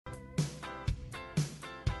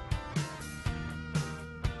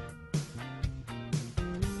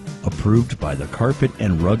Approved by the Carpet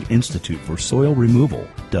and Rug Institute for soil removal,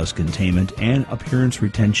 dust containment, and appearance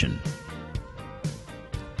retention.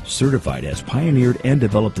 Certified has pioneered and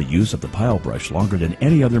developed the use of the pile brush longer than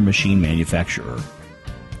any other machine manufacturer.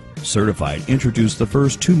 Certified introduced the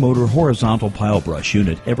first two-motor horizontal pile brush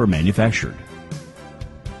unit ever manufactured.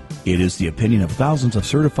 It is the opinion of thousands of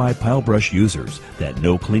certified pile brush users that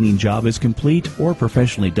no cleaning job is complete or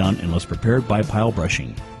professionally done unless prepared by pile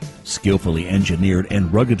brushing. Skillfully engineered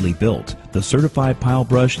and ruggedly built, the certified pile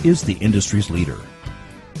brush is the industry's leader.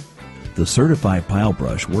 The certified pile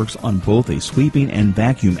brush works on both a sweeping and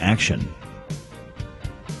vacuum action.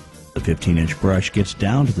 The 15-inch brush gets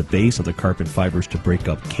down to the base of the carpet fibers to break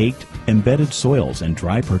up caked, embedded soils and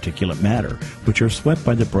dry particulate matter, which are swept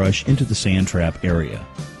by the brush into the sand trap area.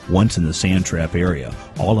 Once in the sand trap area,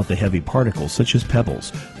 all of the heavy particles such as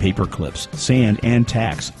pebbles, paper clips, sand, and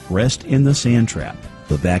tacks rest in the sand trap.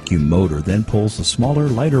 The vacuum motor then pulls the smaller,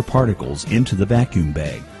 lighter particles into the vacuum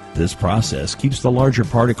bag. This process keeps the larger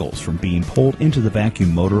particles from being pulled into the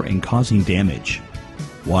vacuum motor and causing damage.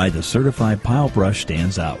 Why the certified pile brush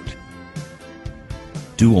stands out.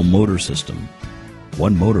 Dual motor system.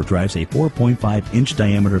 One motor drives a 4.5-inch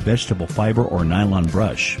diameter vegetable fiber or nylon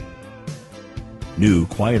brush. New,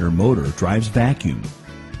 quieter motor drives vacuum.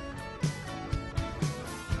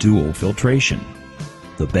 Dual filtration.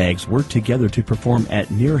 The bags work together to perform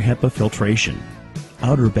at near HEPA filtration.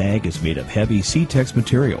 Outer bag is made of heavy C-Tex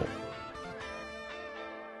material.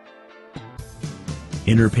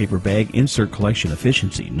 Inner paper bag insert collection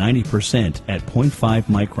efficiency 90% at 0.5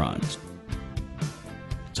 microns.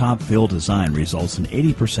 Top fill design results in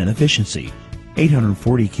 80% efficiency,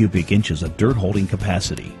 840 cubic inches of dirt holding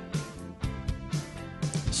capacity.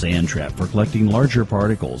 Sand trap for collecting larger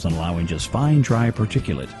particles and allowing just fine dry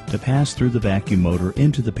particulate to pass through the vacuum motor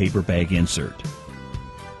into the paper bag insert.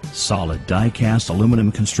 Solid die-cast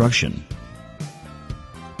aluminum construction.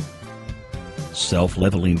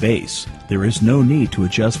 Self-leveling base. There is no need to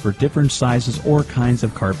adjust for different sizes or kinds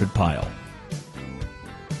of carpet pile.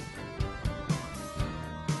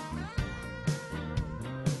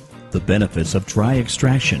 The benefits of dry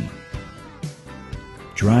extraction.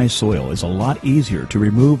 Dry soil is a lot easier to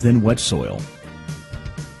remove than wet soil.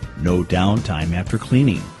 No downtime after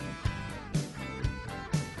cleaning.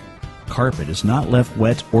 Carpet is not left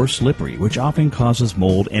wet or slippery, which often causes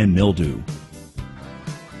mold and mildew.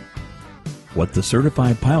 What the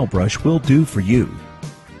certified pile brush will do for you.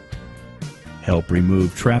 Help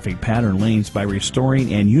remove traffic pattern lanes by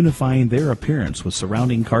restoring and unifying their appearance with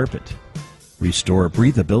surrounding carpet. Restore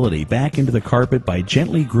breathability back into the carpet by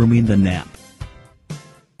gently grooming the nap.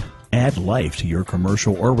 Add life to your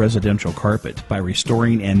commercial or residential carpet by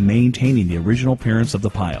restoring and maintaining the original appearance of the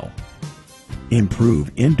pile. Improve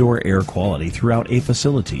indoor air quality throughout a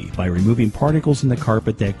facility by removing particles in the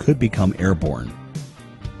carpet that could become airborne.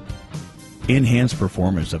 Enhance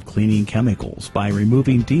performance of cleaning chemicals by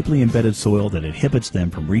removing deeply embedded soil that inhibits them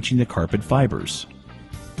from reaching the carpet fibers.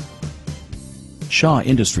 Shaw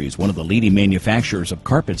Industries, one of the leading manufacturers of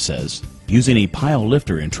carpet, says, using a pile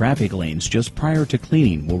lifter in traffic lanes just prior to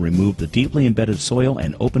cleaning will remove the deeply embedded soil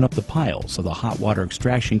and open up the pile so the hot water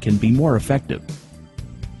extraction can be more effective.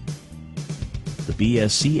 The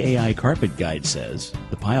BSCAI Carpet Guide says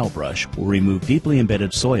the pile brush will remove deeply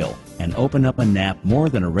embedded soil and open up a nap more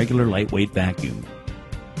than a regular lightweight vacuum.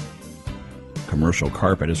 Commercial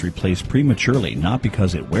carpet is replaced prematurely not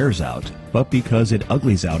because it wears out, but because it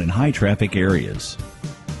uglies out in high traffic areas.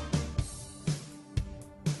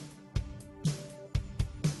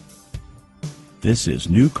 This is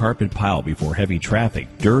new carpet pile before heavy traffic,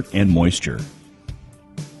 dirt, and moisture.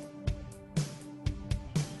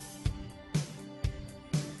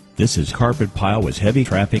 This is carpet pile with heavy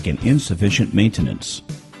traffic and insufficient maintenance.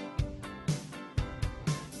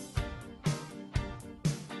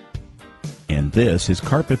 And this is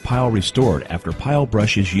carpet pile restored after pile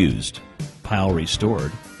brush is used. Pile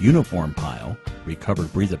restored, uniform pile, recovered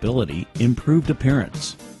breathability, improved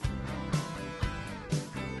appearance.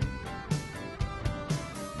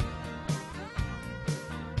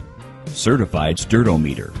 Certified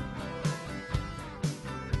Sturdometer.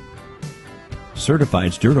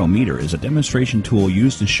 Certified Sturdometer is a demonstration tool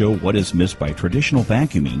used to show what is missed by traditional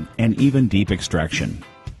vacuuming and even deep extraction.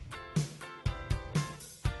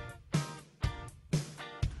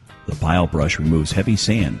 The pile brush removes heavy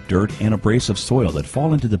sand, dirt, and abrasive soil that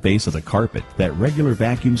fall into the base of the carpet that regular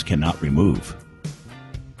vacuums cannot remove.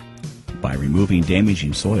 By removing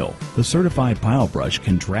damaging soil, the certified pile brush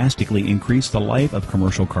can drastically increase the life of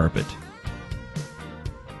commercial carpet.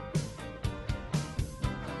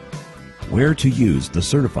 Where to use the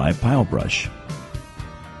certified pile brush.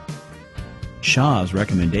 Shaw's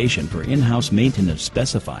recommendation for in-house maintenance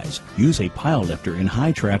specifies use a pile lifter in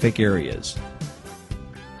high traffic areas,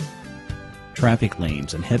 traffic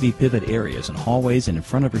lanes and heavy pivot areas in hallways and in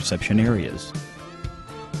front of reception areas.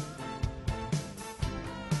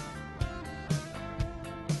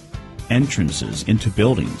 Entrances into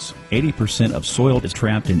buildings. 80% of soil is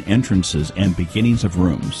trapped in entrances and beginnings of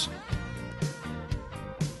rooms.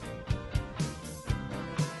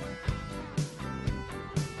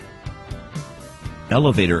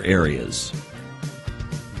 Elevator areas.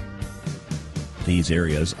 These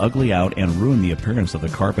areas ugly out and ruin the appearance of the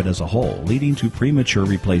carpet as a whole, leading to premature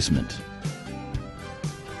replacement.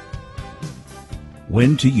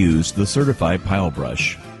 When to use the certified pile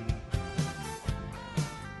brush.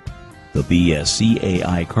 The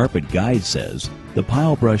BSCAI Carpet Guide says the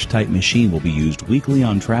pile brush type machine will be used weekly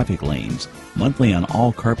on traffic lanes, monthly on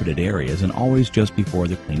all carpeted areas, and always just before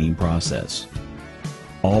the cleaning process.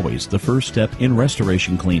 Always the first step in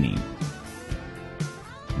restoration cleaning.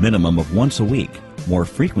 Minimum of once a week, more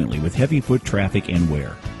frequently with heavy foot traffic and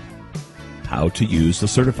wear. How to use the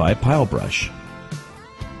certified pile brush.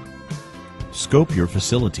 Scope your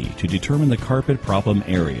facility to determine the carpet problem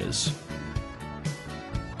areas.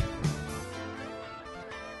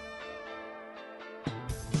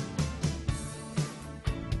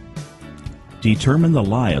 Determine the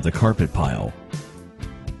lie of the carpet pile.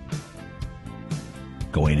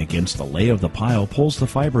 Going against the lay of the pile pulls the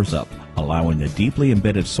fibers up, allowing the deeply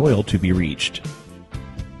embedded soil to be reached.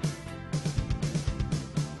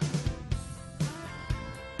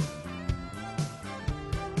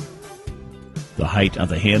 The height of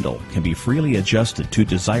the handle can be freely adjusted to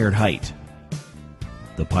desired height.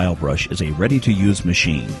 The pile brush is a ready-to-use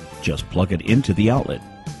machine. Just plug it into the outlet.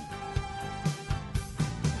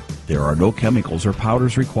 There are no chemicals or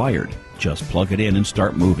powders required. Just plug it in and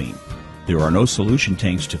start moving. There are no solution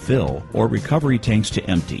tanks to fill or recovery tanks to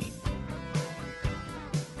empty.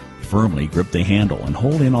 Firmly grip the handle and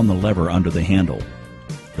hold in on the lever under the handle.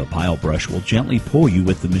 The pile brush will gently pull you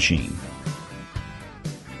with the machine.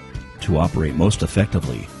 To operate most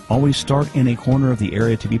effectively, always start in a corner of the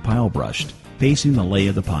area to be pile brushed, facing the lay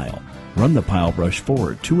of the pile. Run the pile brush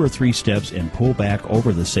forward 2 or 3 steps and pull back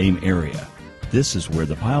over the same area. This is where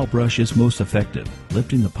the pile brush is most effective,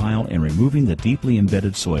 lifting the pile and removing the deeply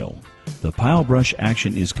embedded soil. The pile brush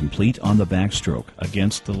action is complete on the backstroke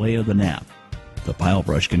against the lay of the nap. The pile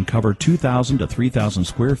brush can cover 2,000 to 3,000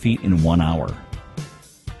 square feet in 1 hour.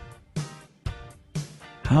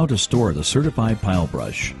 How to store the certified pile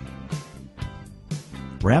brush.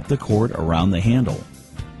 Wrap the cord around the handle.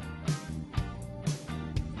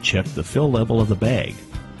 Check the fill level of the bag.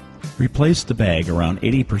 Replace the bag around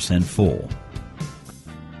 80% full.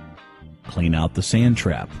 Clean out the sand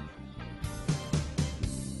trap.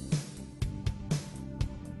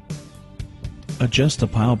 Adjust the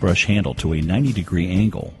pile brush handle to a 90-degree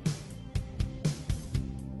angle.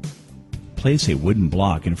 Place a wooden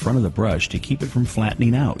block in front of the brush to keep it from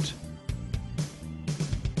flattening out.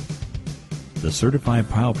 The certified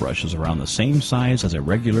pile brush is around the same size as a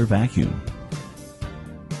regular vacuum.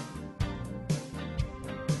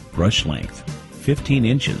 Brush length 15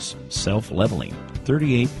 inches, self-leveling,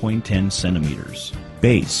 38.10 centimeters.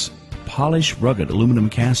 Base, polished rugged aluminum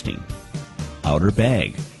casting. Outer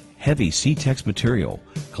bag, heavy C-Tex material,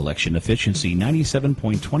 collection efficiency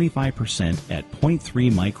 97.25% at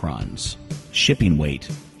 0.3 microns. Shipping weight,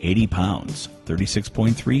 80 pounds,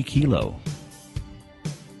 36.3 kilo.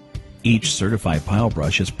 Each certified pile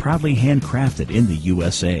brush is proudly handcrafted in the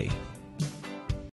USA.